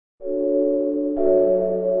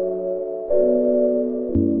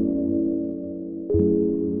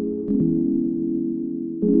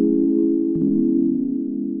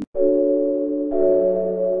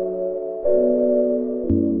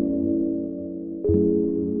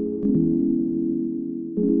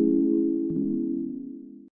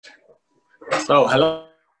Hello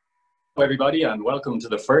everybody, and welcome to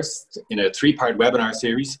the first in a three-part webinar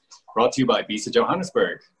series brought to you by BISA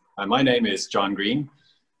Johannesburg. And my name is John Greene,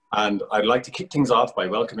 and I'd like to kick things off by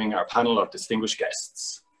welcoming our panel of distinguished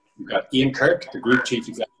guests. We've got Ian Kirk, the Group Chief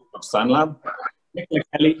Executive of Sanlam, Nicola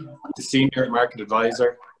Kelly, the Senior Market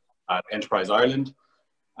Advisor at Enterprise Ireland,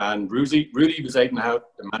 and Rudy Bezaitenhout,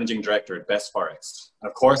 the Managing Director at Best Forex. And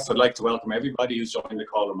of course, I'd like to welcome everybody who's joined the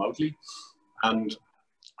call remotely, and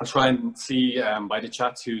I'll try and see by the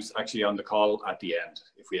chats who's actually on the call at the end,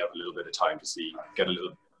 if we have a little bit of time to get a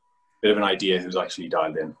little bit of an idea who's actually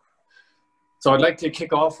dialed in. So I'd like to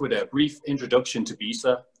kick off with a brief introduction to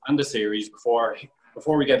BISA and the series before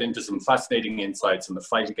we get into some fascinating insights on the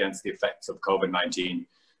fight against the effects of COVID-19,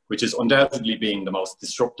 which is undoubtedly being the most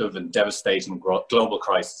disruptive and devastating global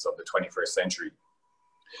crisis of the 21st century.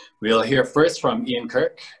 We'll hear first from Ian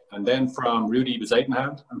Kirk, and then from Rudy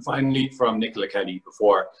Bezaitenhout, and finally from Nicola Kelly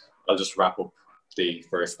before I'll just wrap up the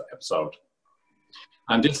first episode.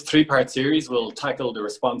 And this three-part series will tackle the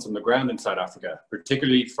response on the ground in South Africa,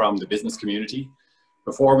 particularly from the business community,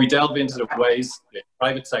 before we delve into the ways the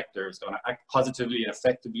private sector is going to act positively and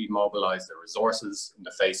effectively mobilize their resources in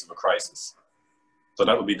the face of a crisis. So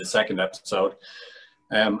that will be the second episode.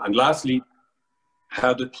 And lastly,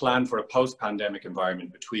 how to plan for a post-pandemic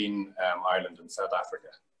environment between Ireland and South Africa.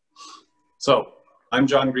 So I'm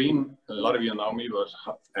John Greene. A lot of you know me, but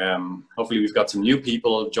hopefully we've got some new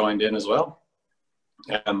people joined in as well.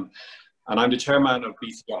 And I'm the chairman of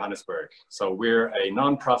BISA Johannesburg. So we're a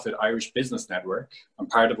non-profit Irish business network and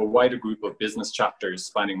part of a wider group of business chapters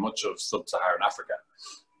spanning much of sub-Saharan Africa.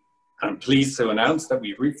 I'm pleased to announce that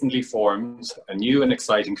we've recently formed a new and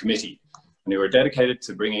exciting committee, and we are dedicated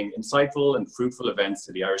to bringing insightful and fruitful events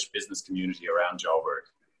to the Irish business community around Joburg.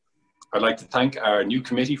 I'd like to thank our new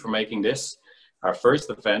committee for making this, our first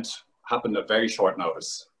event, happen at very short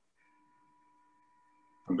notice.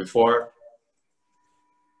 And before,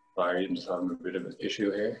 sorry, I'm just having a bit of an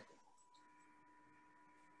issue here.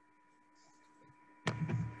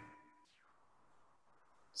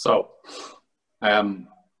 So,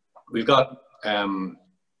 we've got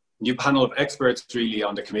new panel of experts really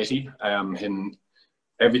on the committee.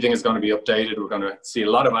 Everything is going to be updated. We're going to see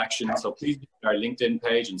a lot of action. So please visit our LinkedIn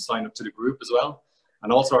page and sign up to the group as well.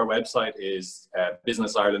 And also our website is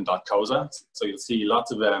businessireland.coza. So you'll see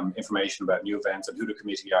lots of information about new events and who the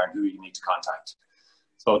committee are and who you need to contact.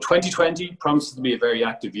 So 2020 promises to be a very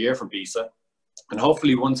active year for BISA. And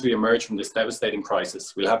hopefully once we emerge from this devastating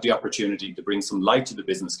crisis, we'll have the opportunity to bring some light to the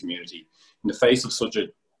business community in the face of such a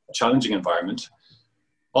challenging environment.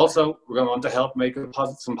 Also, we're going to want to help make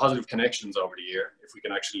some positive connections over the year, if we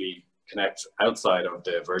can actually connect outside of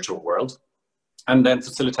the virtual world, and then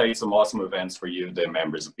facilitate some awesome events for you, the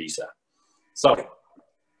members of BISA. So,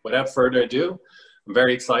 without further ado, I'm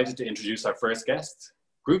very excited to introduce our first guest,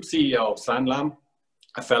 Group CEO of Sanlam,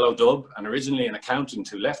 a fellow Dub, and originally an accountant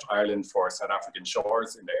who left Ireland for South African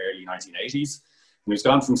shores in the early 1980s, and who's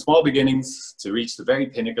gone from small beginnings to reach the very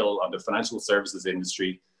pinnacle of the financial services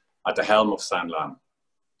industry at the helm of Sanlam.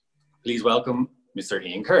 Please welcome Mr.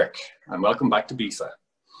 Ian Kirk, and welcome back to BISA.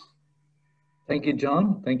 Thank you,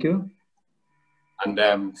 John. Thank you.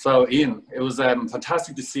 And so, Ian, it was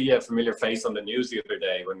fantastic to see a familiar face on the news the other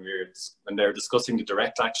day when they were discussing the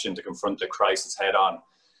direct action to confront the crisis head on.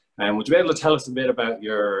 Would you be able to tell us a bit about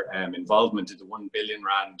your involvement in the R1 billion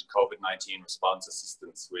COVID-19 response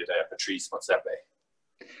assistance with Patrice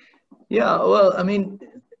Motsepe? Yeah, well, I mean,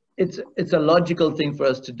 it's a logical thing for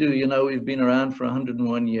us to do. You know, we've been around for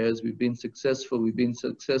 101 years. We've been successful. We've been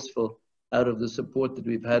successful out of the support that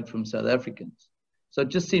we've had from South Africans. So it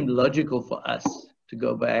just seemed logical for us to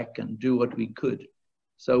go back and do what we could.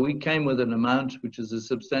 So we came with an amount, which is a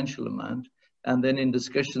substantial amount. And then in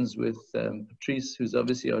discussions with Patrice, who's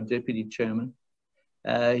obviously our deputy chairman,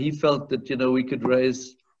 he felt that, you know, we could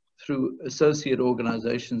raise through associate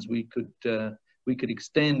organizations, we could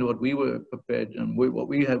extend what we were prepared and what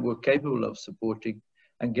we were capable of supporting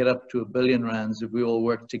and get up to R1 billion if we all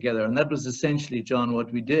worked together. And that was essentially, John,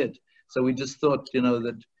 what we did. So we just thought, you know,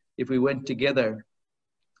 that if we went together,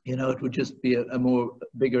 you know, it would just be a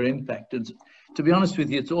bigger impact. And to be honest with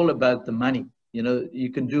you, it's all about the money. You know,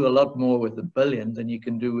 you can do a lot more with R1 billion than you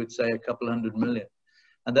can do with, say, a couple $100 million.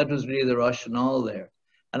 And that was really the rationale there.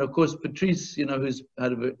 And of course, Patrice, you know, who's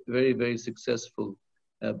had a very, very successful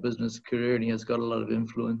business career, and he has got a lot of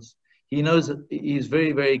influence. He knows that he's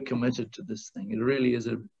very, very committed to this thing. It really is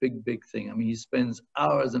a big, big thing. I mean, he spends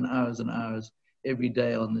hours and hours and hours every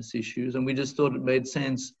day on this issues. And we just thought it made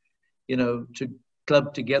sense, you know, to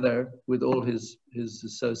club together with all his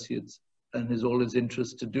associates and all his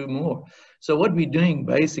interests to do more. So what we're doing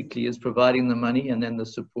basically is providing the money and then the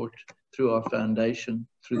support through our foundation,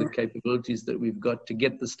 through the capabilities that we've got to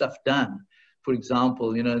get the stuff done. For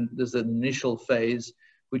example, you know, there's an initial phase,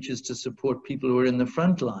 which is to support people who are in the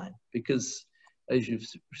front line, because as you've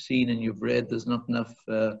seen and you've read, there's not enough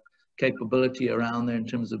capability around there in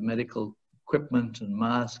terms of medical equipment and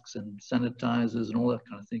masks and sanitizers and all that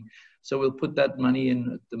kind of thing. So we'll put that money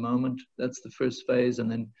in at the moment. That's the first phase,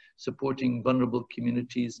 and then supporting vulnerable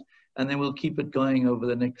communities. And then we'll keep it going over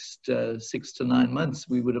the next 6 to 9 months,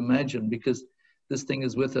 we would imagine, because this thing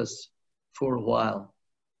is with us for a while.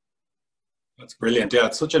 That's brilliant. Yeah,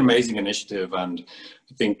 it's such an amazing initiative. And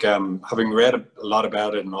I think having read a lot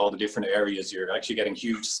about it in all the different areas, you're actually getting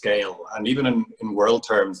huge scale. And even in world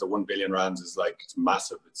terms, the 1 billion rands is like, it's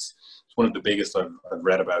massive. It's one of the biggest I've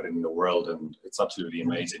read about in the world, and it's absolutely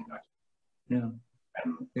amazing. Yeah.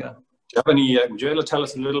 Yeah. Do you have any, would you be able to tell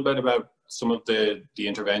us a little bit about some of the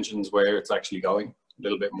interventions, where it's actually going? A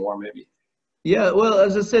little bit more, maybe? Yeah, well,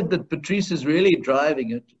 as I said, that Patrice is really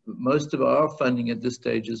driving it. Most of our funding at this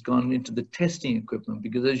stage has gone into the testing equipment,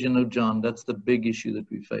 because as you know, John, that's the big issue that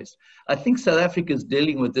we face. I think South Africa is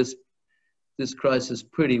dealing with this crisis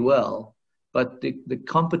pretty well, but the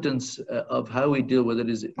competence of how we deal with it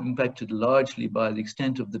is impacted largely by the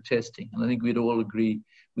extent of the testing. And I think we'd all agree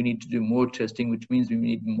we need to do more testing, which means we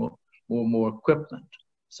need more equipment.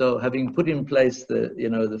 So having put in place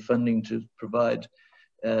the funding to provide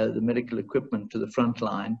the medical equipment to the front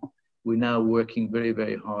line, we're now working very,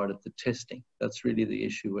 very hard at the testing. That's really the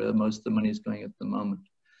issue where most of the money is going at the moment.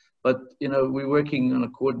 But, you know, we're working on a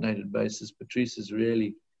coordinated basis. Patrice is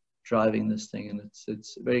really driving this thing, and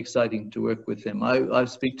it's very exciting to work with him. I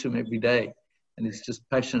speak to him every day, and he's just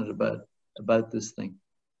passionate about this thing.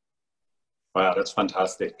 Wow, that's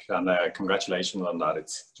fantastic. And congratulations on that.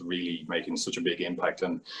 It's really making such a big impact.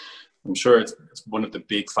 And I'm sure it's one of the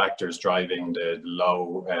big factors driving the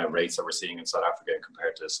low rates that we're seeing in South Africa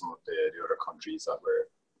compared to some of the other countries that we're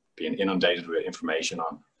being inundated with information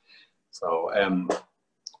on. So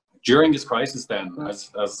during this crisis then,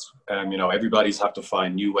 as you know, everybody's have to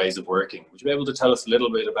find new ways of working. Would you be able to tell us a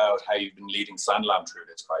little bit about how you've been leading Sanlam through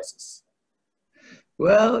this crisis?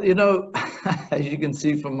 Well, you know, as you can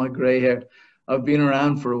see from my gray hair, I've been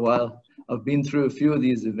around for a while. I've been through a few of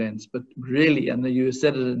these events, but really, and you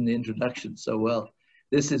said it in the introduction so well,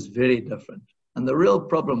 this is very different. And the real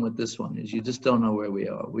problem with this one is you just don't know where we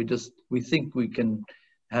are. We think we can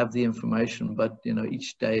have the information, but, you know,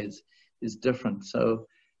 each day is different. So,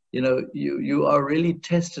 you know, you are really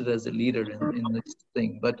tested as a leader in this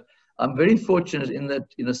thing. But I'm very fortunate in that,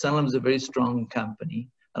 you know, Sanlam is a very strong company,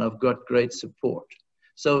 and I've got great support.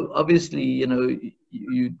 So obviously, you know,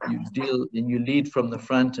 you deal and you lead from the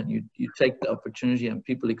front, and you take the opportunity, and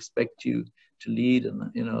people expect you to lead,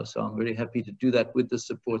 and, you know, so I'm very happy to do that with the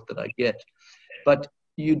support that I get. But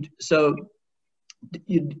you deal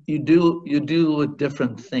with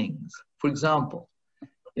different things. For example,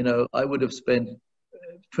 you know, I would have spent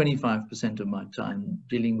 25% of my time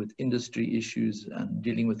dealing with industry issues and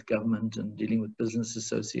dealing with government and dealing with business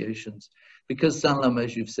associations, because Sanlam,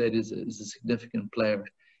 as you've said, is a significant player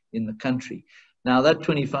in the country. Now that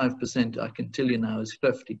 25%, I can tell you now, is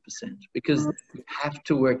 50%, because we have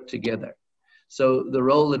to work together. So the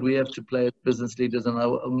role that we have to play as business leaders, and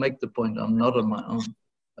I'll make the point, I'm not on my own.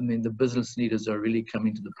 I mean, the business leaders are really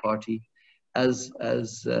coming to the party, as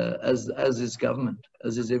is government,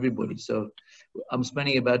 as is everybody. So I'm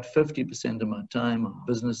spending about 50% of my time on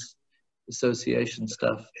business association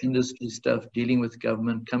stuff, industry stuff, dealing with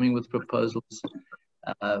government, coming with proposals.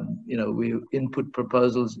 You know, we input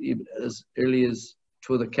proposals as early as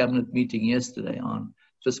to the cabinet meeting yesterday on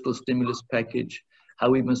fiscal stimulus package, how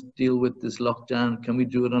we must deal with this lockdown. Can we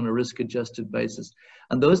do it on a risk-adjusted basis?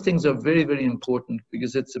 And those things are very, very important,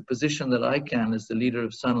 because it's a position that I can, as the leader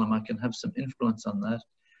of Sanlam, I can have some influence on that.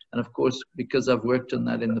 And of course, because I've worked on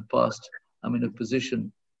that in the past, I'm in a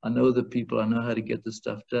position, I know the people, I know how to get the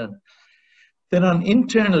stuff done. Then on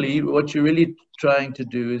internally, what you're really trying to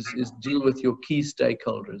do is deal with your key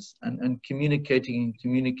stakeholders and communicating and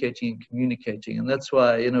communicating and communicating. And that's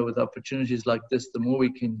why, you know, with opportunities like this, the more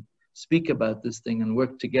we can speak about this thing and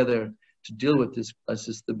work together to deal with this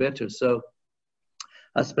crisis, the better. So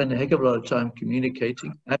I spend a heck of a lot of time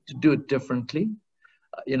communicating. I have to do it differently.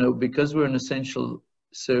 You know, because we're an essential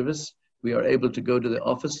service, we are able to go to the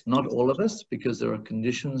office, not all of us, because there are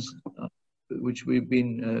conditions which we've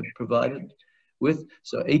been provided with.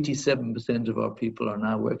 So 87% of our people are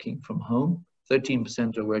now working from home.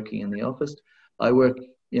 13% are working in the office. I work,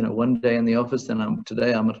 you know, one day in the office, and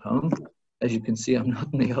today I'm at home. As you can see, I'm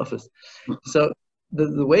not in the office. So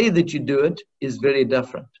the way that you do it is very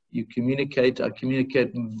different. You communicate. I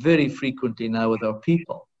communicate very frequently now with our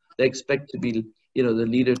people. They expect to be you know, the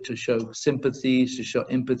leader to show sympathy, to show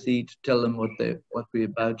empathy, to tell them what we're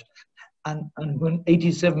about. And when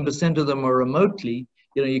 87% of them are remotely,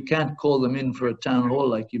 you know, you can't call them in for a town hall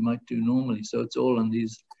like you might do normally. So it's all on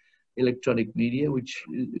these electronic media, which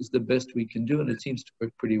is the best we can do, and it seems to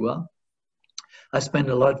work pretty well. I spend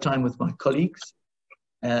a lot of time with my colleagues.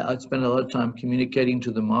 I spend a lot of time communicating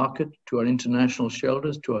to the market, to our international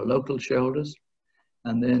shareholders, to our local shareholders.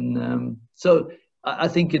 And then, so I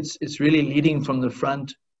think it's really leading from the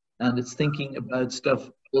front, and it's thinking about stuff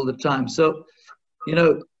all the time. So, you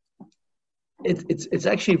know, it's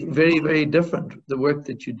actually very, very different, the work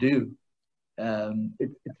that you do.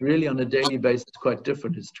 It's really on a daily basis quite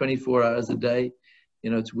different. It's 24 hours a day,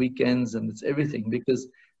 you know, it's weekends and it's everything, because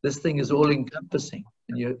this thing is all encompassing.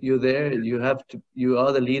 And you're there, you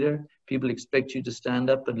are the leader. People expect you to stand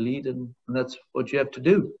up and lead, and that's what you have to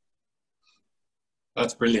do.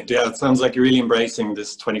 That's brilliant. Yeah, it sounds like you're really embracing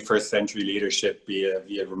this 21st century leadership via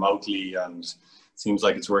remotely, and it seems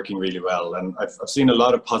like it's working really well. And I've seen a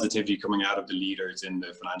lot of positivity coming out of the leaders in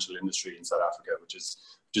the financial industry in South Africa, which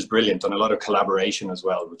is brilliant, and a lot of collaboration as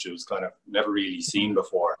well, which was kind of never really seen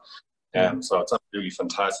before. So it's absolutely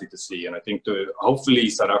fantastic to see. And I think hopefully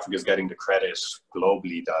South Africa is getting the credit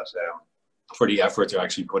globally that for the efforts you're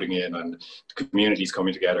actually putting in, and the communities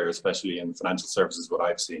coming together, especially in financial services, what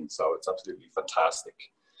I've seen. So it's absolutely fantastic.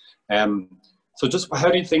 So just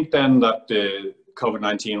how do you think then that the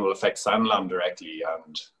COVID-19 will affect Sanlam directly,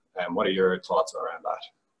 and what are your thoughts around that?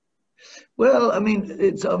 Well, I mean,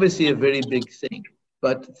 it's obviously a very big thing,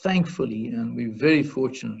 but thankfully, and we're very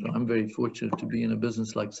fortunate, I'm very fortunate to be in a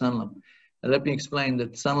business like Sanlam. And let me explain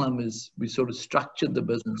that Sanlam we sort of structured the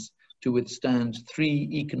business to withstand 3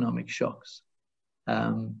 economic shocks.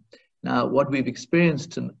 Now, what we've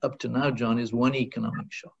experienced up to now, John, is 1 economic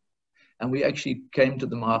shock. And we actually came to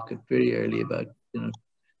the market very early, about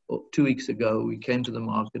 2 weeks ago. We came to the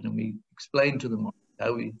market and we explained to the market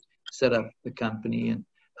how we set up the company and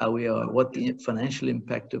how we are, what the financial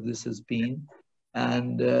impact of this has been.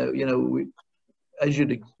 And, you know, as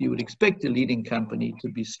you would expect a leading company to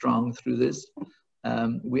be strong through this.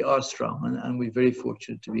 We are strong, and we're very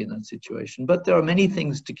fortunate to be in that situation. But there are many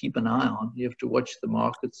things to keep an eye on. You have to watch the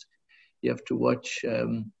markets. You have to watch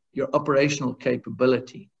your operational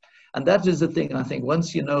capability. And that is the thing, I think,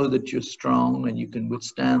 once you know that you're strong and you can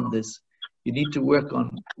withstand this, you need to work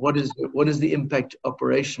on what is the impact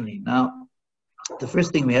operationally. Now, the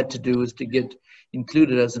first thing we had to do was to get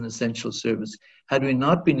included as an essential service. Had we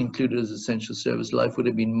not been included as essential service, life would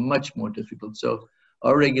have been much more difficult. So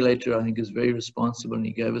our regulator, I think, is very responsible, and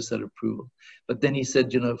he gave us that approval. But then he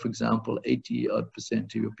said, you know, for example,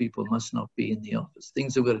 80-odd% of your people must not be in the office.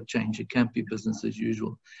 Things have got to change. It can't be business as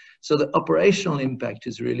usual. So the operational impact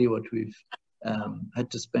is really what we've had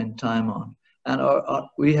to spend time on. And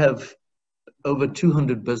we have over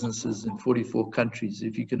 200 businesses in 44 countries,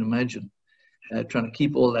 if you can imagine. Trying to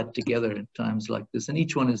keep all that together in times like this. And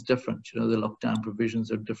each one is different. You know, the lockdown provisions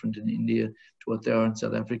are different in India to what they are in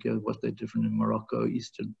South Africa, what they're different in Morocco,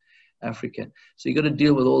 Eastern Africa. So you've got to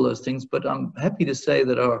deal with all those things. But I'm happy to say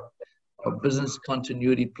that our business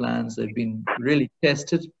continuity plans, they've been really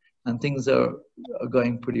tested, and things are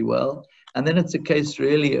going pretty well. And then it's a case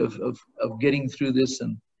really of getting through this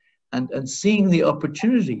and seeing the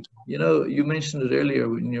opportunity. You know, you mentioned it earlier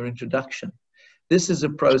in your introduction. This is a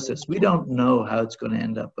process. We don't know how it's going to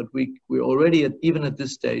end up, but we're already, even at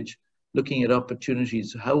this stage, looking at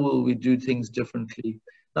opportunities. How will we do things differently,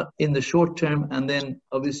 not in the short term, and then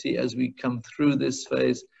obviously as we come through this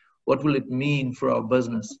phase, what will it mean for our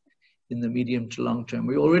business in the medium to long term?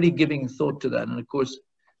 We're already giving thought to that. And of course,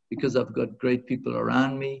 because I've got great people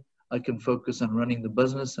around me, I can focus on running the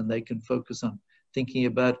business, and they can focus on thinking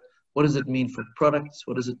about what does it mean for products?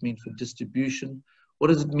 What does it mean for distribution? What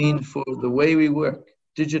does it mean for the way we work?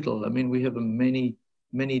 Digital. I mean, we have many,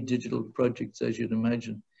 many digital projects, as you'd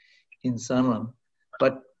imagine, in Sanlam,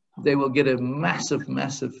 but they will get a massive,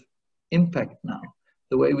 massive impact now.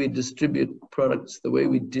 The way we distribute products, the way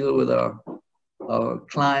we deal with our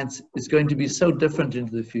clients is going to be so different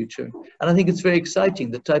into the future. And I think it's very exciting,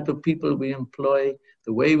 the type of people we employ,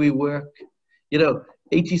 the way we work. You know,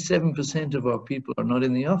 87% of our people are not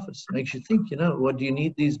in the office. Makes you think, you know, what do you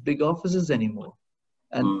need these big offices anymore?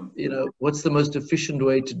 And, you know, what's the most efficient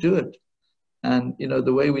way to do it? And, you know,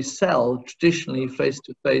 the way we sell traditionally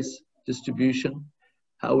face-to-face distribution,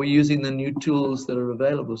 how we're using the new tools that are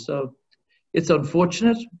available. So it's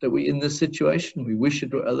unfortunate that we're in this situation. We wish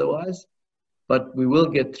it were otherwise, but we will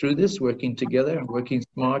get through this working together and working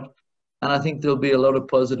smart. And I think there'll be a lot of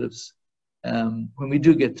positives when we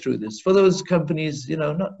do get through this. For those companies, you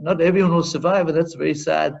know, not everyone will survive, but that's a very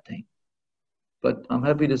sad thing. But I'm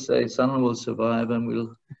happy to say Sanlam will survive, and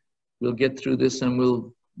we'll get through this, and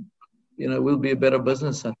we'll be a better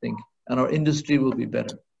business, I think, and our industry will be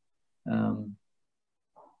better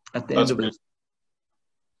at the end of it.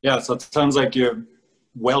 Yeah, so it sounds like you're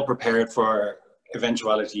well prepared for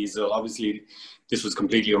eventualities. So obviously, this was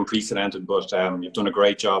completely unprecedented, but you've done a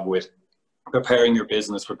great job with preparing your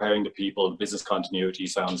business, preparing the people. Business continuity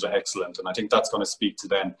sounds excellent, and I think that's going to speak to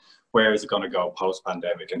then where is it going to go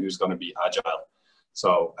post-pandemic and who's going to be agile.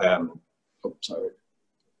 So,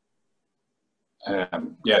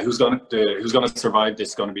 who's going to survive this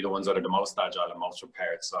is going to be the ones that are the most agile and most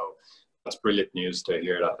prepared. So that's brilliant news to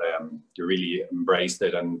hear that you really embraced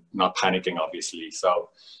it and not panicking, obviously. So,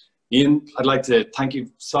 Ian, I'd like to thank you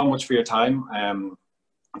so much for your time.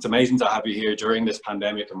 It's amazing to have you here during this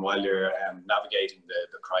pandemic and while you're navigating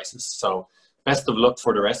the crisis. So best of luck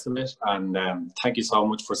for the rest of it. And thank you so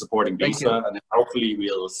much for supporting BISA. And hopefully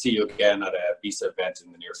we'll see you again at a BISA event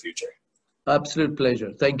in the near future. Absolute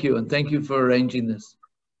pleasure. Thank you. And thank you for arranging this.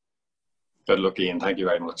 Good luck, Ian. Thank you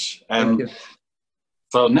very much. Thank you.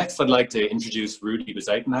 So next, I'd like to introduce Rudy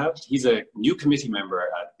Bezuidenhout. He's a new committee member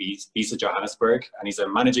at BISA Johannesburg, and he's a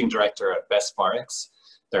managing director at Best Forex.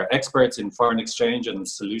 They're experts in foreign exchange and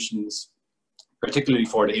solutions, particularly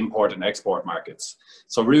for the import and export markets.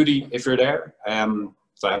 So Rudy, if you're there,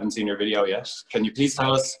 so I haven't seen your video yet, can you please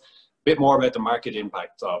tell us a bit more about the market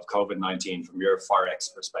impact of COVID-19 from your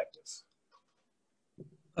Forex perspective?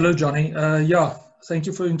 Hello, Johnny. Yeah, thank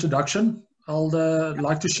you for the introduction. I'll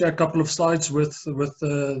like to share a couple of slides with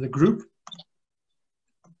the group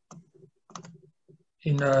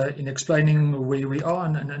in explaining where we are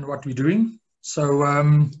and what we're doing. So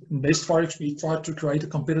in Best Forex, we try to create a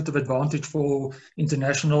competitive advantage for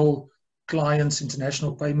international clients,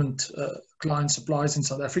 international payment client suppliers in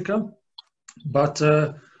South Africa. But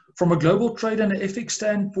from a global trade and FX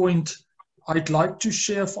standpoint, I'd like to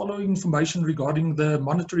share following information regarding the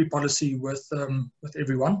monetary policy with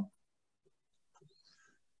everyone.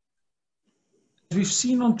 We've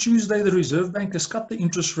seen on Tuesday, the Reserve Bank has cut the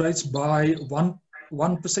interest rates by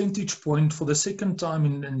one percentage point for the second time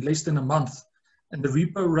in less than a month. And the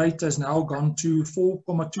repo rate has now gone to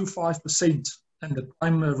 4.25%, and the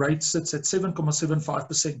prime rate sits at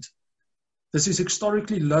 7.75%. This is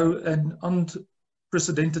historically low and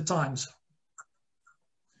unprecedented times.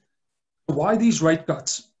 Why these rate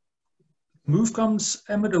cuts? Move comes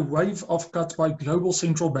amid a wave of cuts by global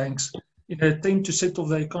central banks in an attempt to settle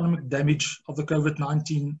the economic damage of the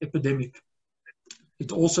COVID-19 epidemic.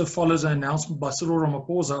 It also follows an announcement by Cyril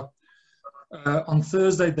Ramaphosa on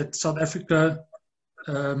Thursday that South Africa's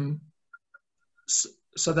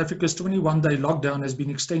 21-day lockdown has been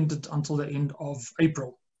extended until the end of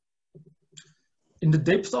April. In the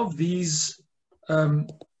depth of these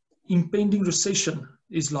impending recession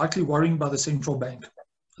is likely worrying by the central bank,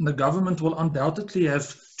 and the government will undoubtedly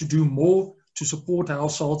have to do more to support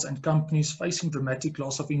households and companies facing dramatic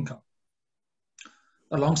loss of income.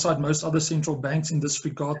 Alongside most other central banks in this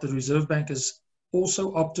regard, the Reserve Bank has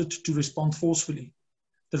also opted to respond forcefully.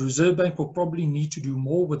 The Reserve Bank will probably need to do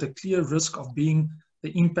more, with a clear risk of being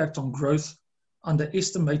the impact on growth,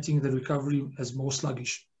 underestimating the recovery as more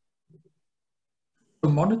sluggish. The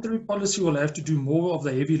monetary policy will have to do more of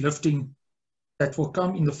the heavy lifting that will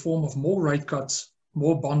come in the form of more rate cuts,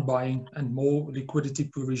 more bond buying, and more liquidity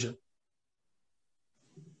provision.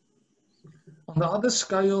 On the other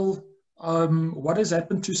scale, what has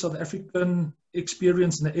happened to South African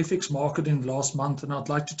experience in the FX market in the last month, and I'd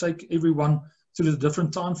like to take everyone through the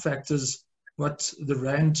different time factors, what the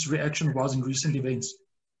Rand's reaction was in recent events.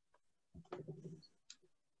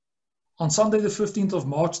 On Sunday, the 15th of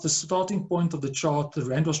March, the starting point of the chart, the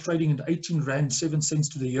Rand was trading at 18 Rand 7 cents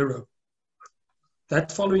to the euro. That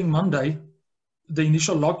following Monday, the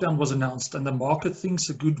initial lockdown was announced, and the market thinks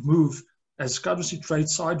a good move as currency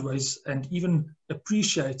trades sideways and even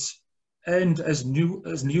appreciates, and as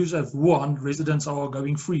news of Wuhan residents are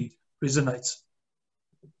going free resonates.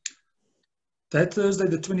 That Thursday,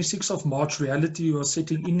 the 26th of March, reality was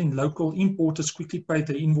setting in local importers quickly paid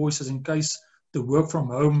their invoices in case the work from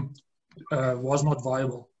home was not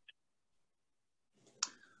viable.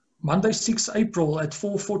 Monday, 6 April at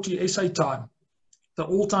 4:40 SA time, the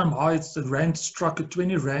all-time high, the Rand struck at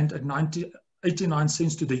 20 Rand at 89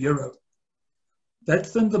 cents to the euro. That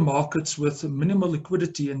thinned the markets with minimal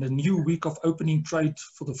liquidity and a new week of opening trade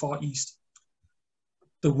for the Far East.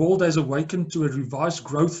 The world has awakened to a revised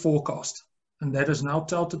growth forecast, and that has now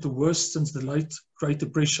touted the worst since the late Great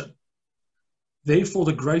Depression. Therefore,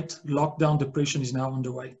 the Great Lockdown Depression is now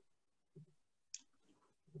underway.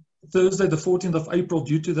 Thursday, the 14th of April,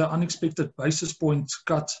 due to the unexpected basis point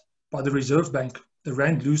cut by the Reserve Bank, the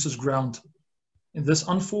Rand loses ground. In this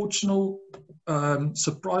unfortunate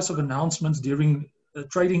surprise of announcements during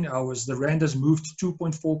trading hours, the rand has moved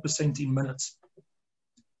 2.4% in minutes.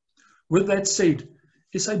 With that said,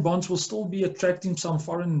 SA bonds will still be attracting some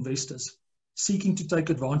foreign investors seeking to take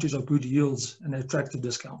advantage of good yields and attractive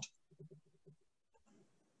discount.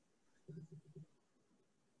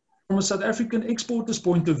 From a South African exporter's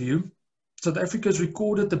point of view, South Africa has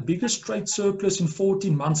recorded the biggest trade surplus in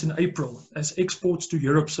 14 months in April as exports to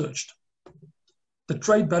Europe surged. The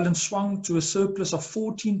trade balance swung to a surplus of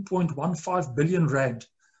 14.15 billion rand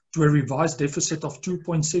to a revised deficit of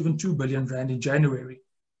 2.72 billion rand in January.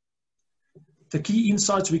 The key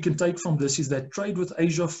insights we can take from this is that trade with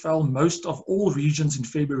Asia fell most of all regions in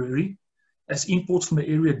February, as imports from the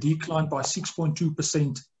area declined by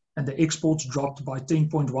 6.2% and the exports dropped by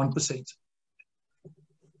 10.1%.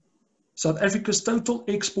 South Africa's total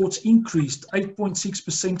exports increased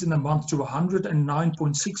 8.6% in the month to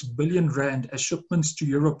 109.6 billion rand as shipments to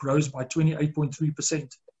Europe rose by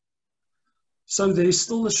 28.3%. So there is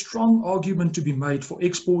still a strong argument to be made for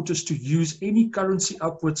exporters to use any currency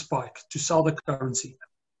upward spike to sell the currency.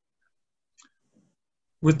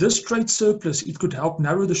 With this trade surplus, it could help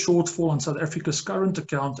narrow the shortfall on South Africa's current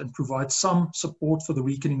account and provide some support for the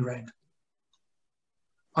weakening rand.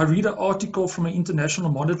 I read an article from an International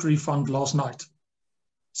Monetary Fund last night.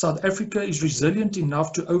 South Africa is resilient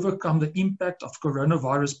enough to overcome the impact of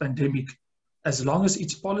coronavirus pandemic as long as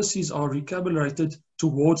its policies are recalibrated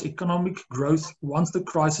towards economic growth once the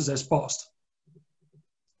crisis has passed.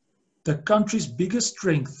 The country's biggest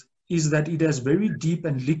strength is that it has very deep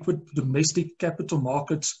and liquid domestic capital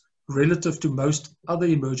markets relative to most other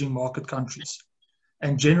emerging market countries,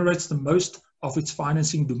 and generates the most of its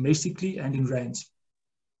financing domestically and in rands.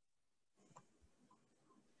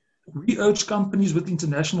 We urge companies with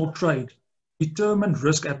international trade determine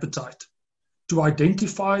risk appetite to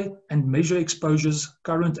identify and measure exposures,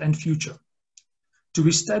 current and future, to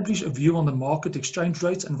establish a view on the market exchange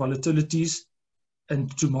rates and volatilities,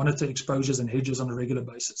 and to monitor exposures and hedges on a regular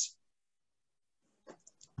basis.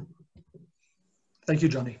 Thank you,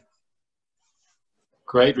 Johnny.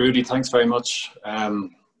 Great, Rudy. Thanks very much.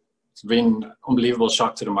 It's been an unbelievable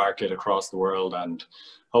shock to the market across the world, and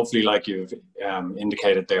hopefully, like you've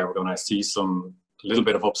indicated there, we're going to see a little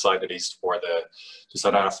bit of upside, at least for the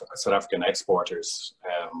South African exporters.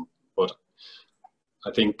 But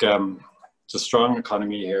I think it's a strong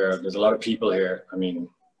economy here. There's a lot of people here, I mean,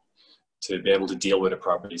 to be able to deal with it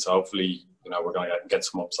properly. So hopefully, we're going to get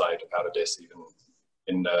some upside out of this, even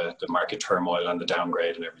in the market turmoil and the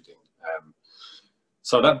downgrade and everything.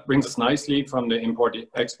 So that brings us nicely from the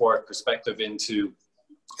import-export perspective into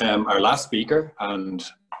our last speaker. And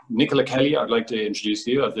Nicola Kelly, I'd like to introduce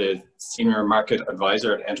you as the Senior Market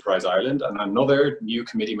Advisor at Enterprise Ireland and another new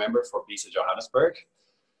committee member for BISA Johannesburg.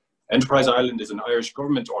 Enterprise Ireland is an Irish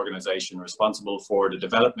government organisation responsible for the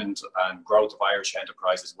development and growth of Irish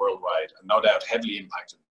enterprises worldwide, and no doubt heavily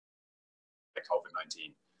impacted by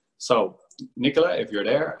COVID-19. So, Nicola, if you're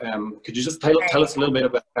there, could you just tell us a little bit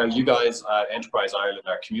about how you guys at Enterprise Ireland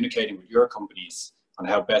are communicating with your companies on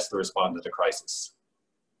how best to respond to the crisis?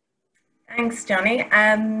 Thanks, Johnny.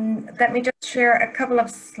 Let me just share a couple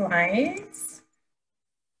of slides.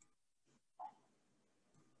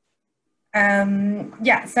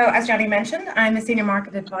 Yeah, so as Johnny mentioned, I'm a Senior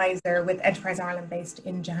Market Advisor with Enterprise Ireland based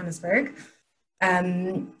in Johannesburg.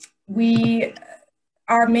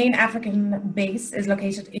 Our main African base is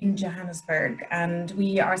located in Johannesburg, and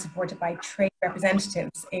we are supported by trade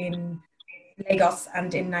representatives in Lagos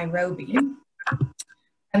and in Nairobi.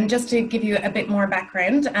 And just to give you a bit more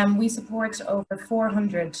background, we support over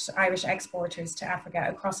 400 Irish exporters to Africa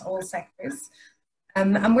across all sectors.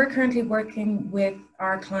 And we're currently working with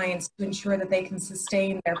our clients to ensure that they can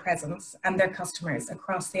sustain their presence and their customers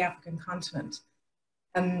across the African continent.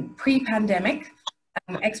 Pre-pandemic,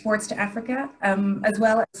 exports to Africa, as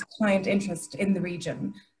well as client interest in the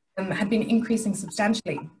region, had been increasing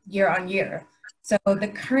substantially year on year. So the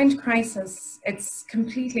current crisis, it's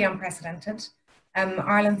completely unprecedented.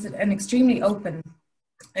 Ireland's an extremely open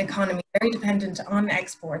economy, very dependent on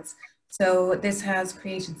exports. So this has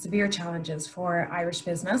created severe challenges for Irish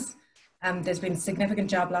business. There's been significant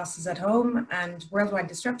job losses at home and worldwide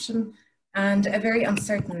disruption, and a very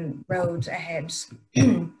uncertain road ahead.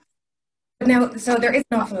 Now, so there is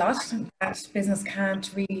an awful lot that business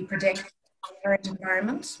can't really predict in the current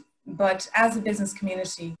environment, but as a business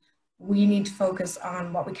community, we need to focus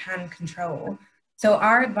on what we can control. So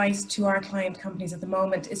our advice to our client companies at the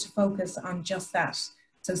moment is to focus on just that.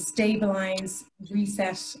 So stabilize,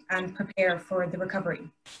 reset, and prepare for the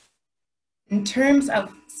recovery. In terms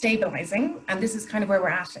of stabilizing, and this is kind of where we're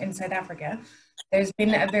at in South Africa, there's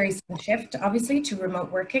been a very sudden shift, obviously, to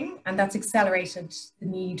remote working, and that's accelerated the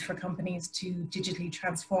need for companies to digitally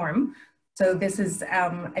transform. So this is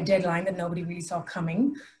a deadline that nobody really saw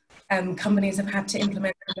coming. Companies have had to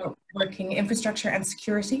implement remote working infrastructure and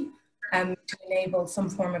security to enable some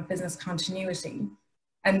form of business continuity.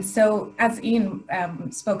 And so, as Ian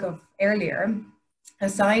spoke of earlier,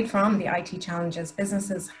 aside from the IT challenges,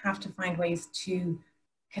 businesses have to find ways to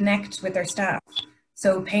connect with their staff.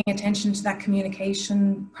 So paying attention to that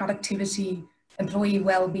communication, productivity, employee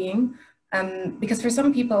well-being, because for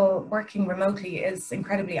some people, working remotely is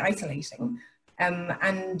incredibly isolating.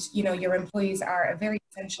 And you know, your employees are a very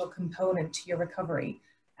essential component to your recovery.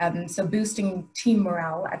 So boosting team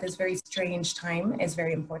morale at this very strange time is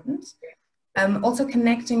very important. Also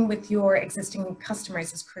connecting with your existing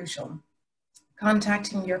customers is crucial.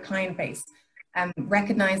 Contacting your client base,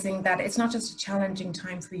 recognizing that it's not just a challenging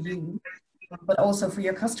time for you, but also for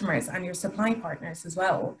your customers and your supply partners as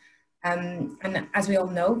well. And as we all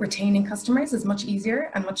know, retaining customers is much easier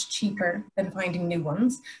and much cheaper than finding new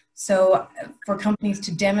ones. So for companies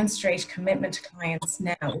to demonstrate commitment to clients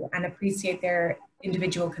now and appreciate their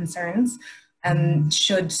individual concerns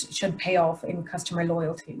should pay off in customer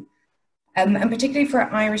loyalty. And particularly for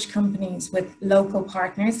Irish companies with local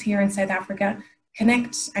partners here in South Africa,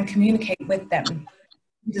 connect and communicate with them.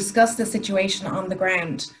 Discuss the situation on the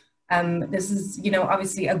ground. This is, you know,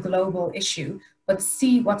 obviously a global issue, but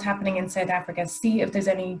see what's happening in South Africa. See if there's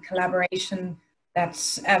any collaboration that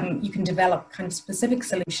you can develop kind of specific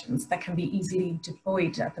solutions that can be easily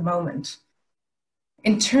deployed at the moment.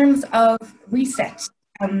 In terms of reset,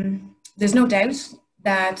 there's no doubt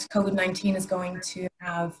that COVID-19 is going to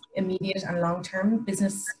have immediate and long-term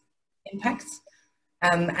business impacts.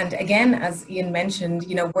 And again, as Ian mentioned,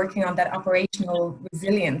 you know, working on that operational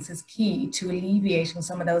resilience is key to alleviating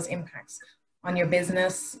some of those impacts on your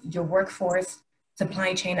business, your workforce,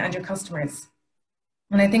 supply chain, and your customers.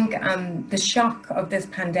 And I think the shock of this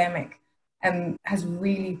pandemic has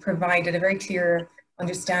really provided a very clear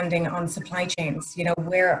understanding on supply chains, you know,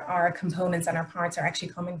 where our components and our parts are actually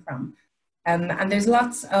coming from. And there's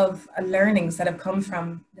lots of learnings that have come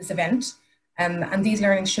from this event, and these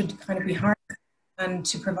learnings should kind of be harnessed and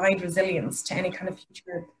to provide resilience to any kind of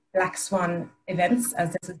future black swan events,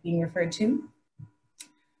 as this is being referred to.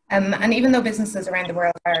 And even though businesses around the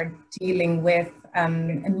world are dealing with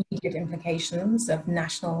immediate implications of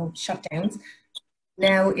national shutdowns,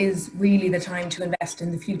 now is really the time to invest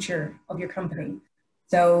in the future of your company.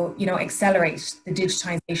 So, you know, accelerate the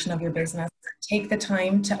digitization of your business, take the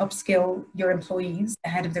time to upskill your employees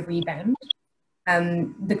ahead of the rebound.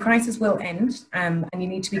 The crisis will end, and you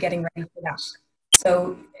need to be getting ready for that.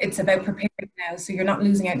 So it's about preparing now, so you're not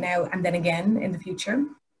losing out now and then again in the future,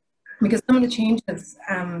 because some of the changes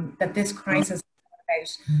that this crisis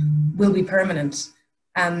is about will be permanent.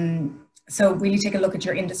 So really take a look at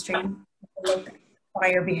your industry, look at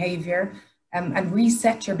buyer behavior, and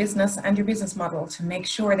reset your business and your business model to make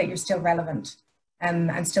sure that you're still relevant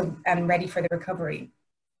and still ready for the recovery.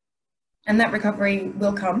 And that recovery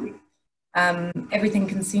will come. Everything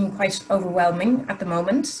can seem quite overwhelming at the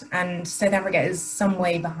moment, and South Africa is some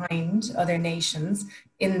way behind other nations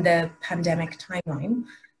in the pandemic timeline.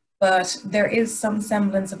 But there is some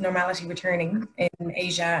semblance of normality returning in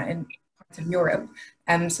Asia and parts of Europe.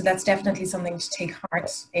 So that's definitely something to take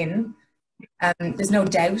heart in. There's no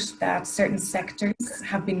doubt that certain sectors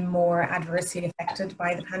have been more adversely affected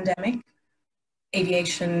by the pandemic: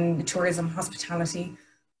 aviation, tourism, hospitality.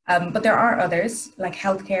 But there are others like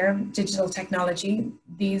healthcare, digital technology.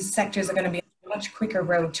 These sectors are going to be a much quicker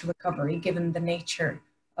road to recovery given the nature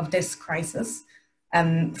of this crisis.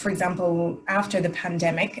 For example, after the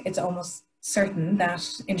pandemic, it's almost certain that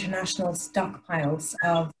international stockpiles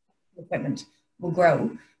of equipment will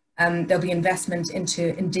grow. There'll be investment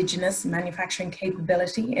into indigenous manufacturing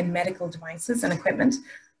capability in medical devices and equipment.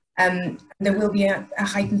 There will be a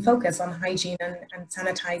heightened focus on hygiene and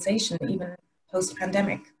sanitization, even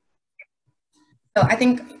post-pandemic. So I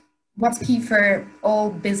think what's key for all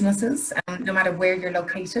businesses, no matter where you're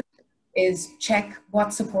located, is check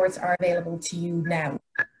what supports are available to you now,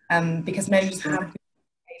 because measures have been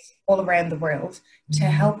placed all around the world to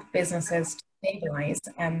help businesses to stabilize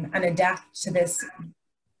and adapt to this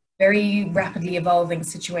very rapidly evolving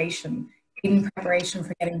situation in preparation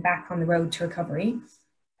for getting back on the road to recovery.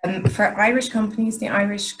 For Irish companies, the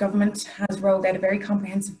Irish government has rolled out a very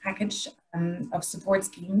comprehensive package of support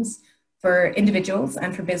schemes for individuals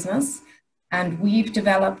and for business. And we've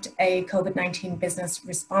developed a COVID-19 business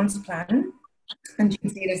response plan. And you can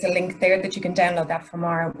see there's a link there that you can download that from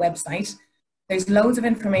our website. There's loads of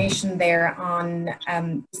information there on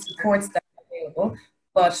supports that are available,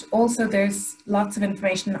 but also there's lots of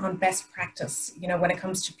information on best practice, you know, when it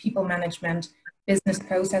comes to people management, business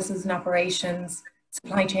processes and operations,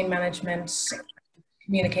 supply chain management,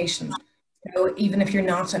 communication. So even if you're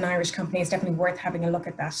not an Irish company, it's definitely worth having a look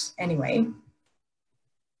at that anyway.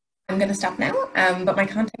 I'm going to stop now, but my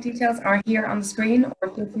contact details are here on the screen,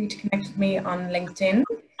 or feel free to connect with me on LinkedIn.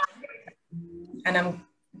 And I'm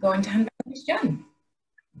going to hand back to John.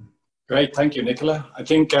 Great, thank you, Nicola. I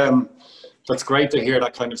think that's great to hear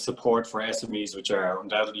that kind of support for SMEs, which are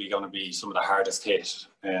undoubtedly going to be some of the hardest hit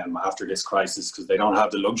after this crisis, because they don't have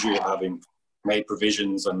the luxury of having made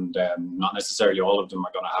provisions, and not necessarily all of them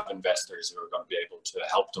are going to have investors who are going to be able to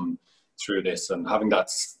help them through this. And having that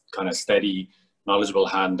kind of steady, knowledgeable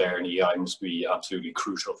hand there in EI must be absolutely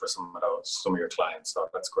crucial for some of your clients. So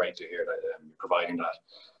that's great to hear that you're providing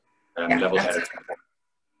that level-headed support.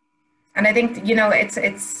 And I think, you know, it's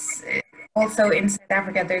also in South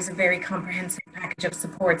Africa, there's a very comprehensive package of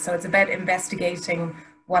support. So it's about investigating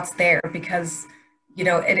what's there, because, you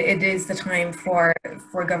know, it is the time for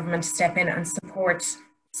government to step in and support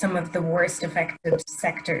some of the worst affected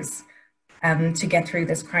sectors to get through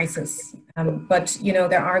this crisis. But, you know,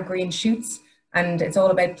 there are green shoots, and it's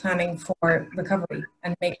all about planning for recovery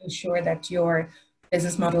and making sure that your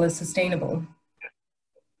business model is sustainable.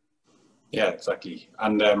 Yeah, exactly.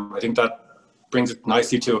 And I think that brings it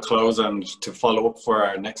nicely to a close and to follow up for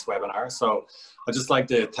our next webinar. So I'd just like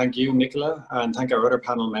to thank you, Nicola, and thank our other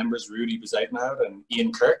panel members, Rudy Bezuidenhout and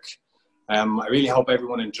Ian Kirk. I really hope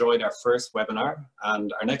everyone enjoyed our first webinar,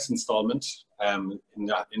 and our next installment in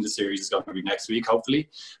the series is going to be next week, hopefully.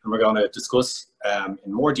 And we're going to discuss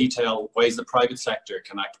in more detail ways the private sector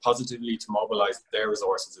can act positively to mobilize their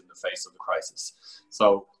resources in the face of the crisis.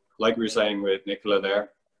 So like we were saying with Nicola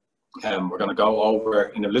there, we're going to go over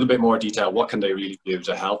in a little bit more detail what can they really do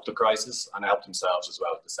to help the crisis and help themselves as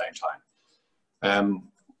well at the same time.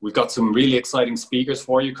 We've got some really exciting speakers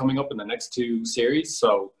for you coming up in the next two series.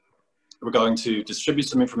 So we're going to distribute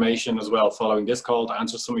some information as well following this call to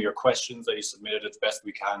answer some of your questions that you submitted as best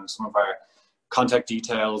we can, some of our contact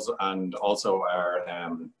details, and also our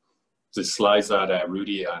the slides that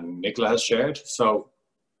Rudy and Nicola has shared. So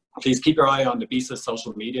please keep your eye on the BISA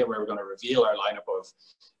social media, where we're going to reveal our lineup of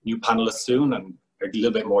new panelists soon, and a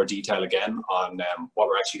little bit more detail again on what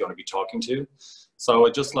we're actually going to be talking to. So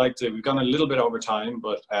I'd just like to, we've gone a little bit over time,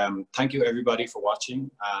 but thank you everybody for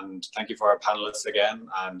watching, and thank you for our panelists again.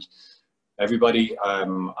 And everybody, I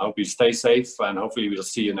hope you stay safe, and hopefully we'll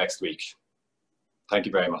see you next week. Thank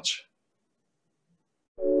you very much.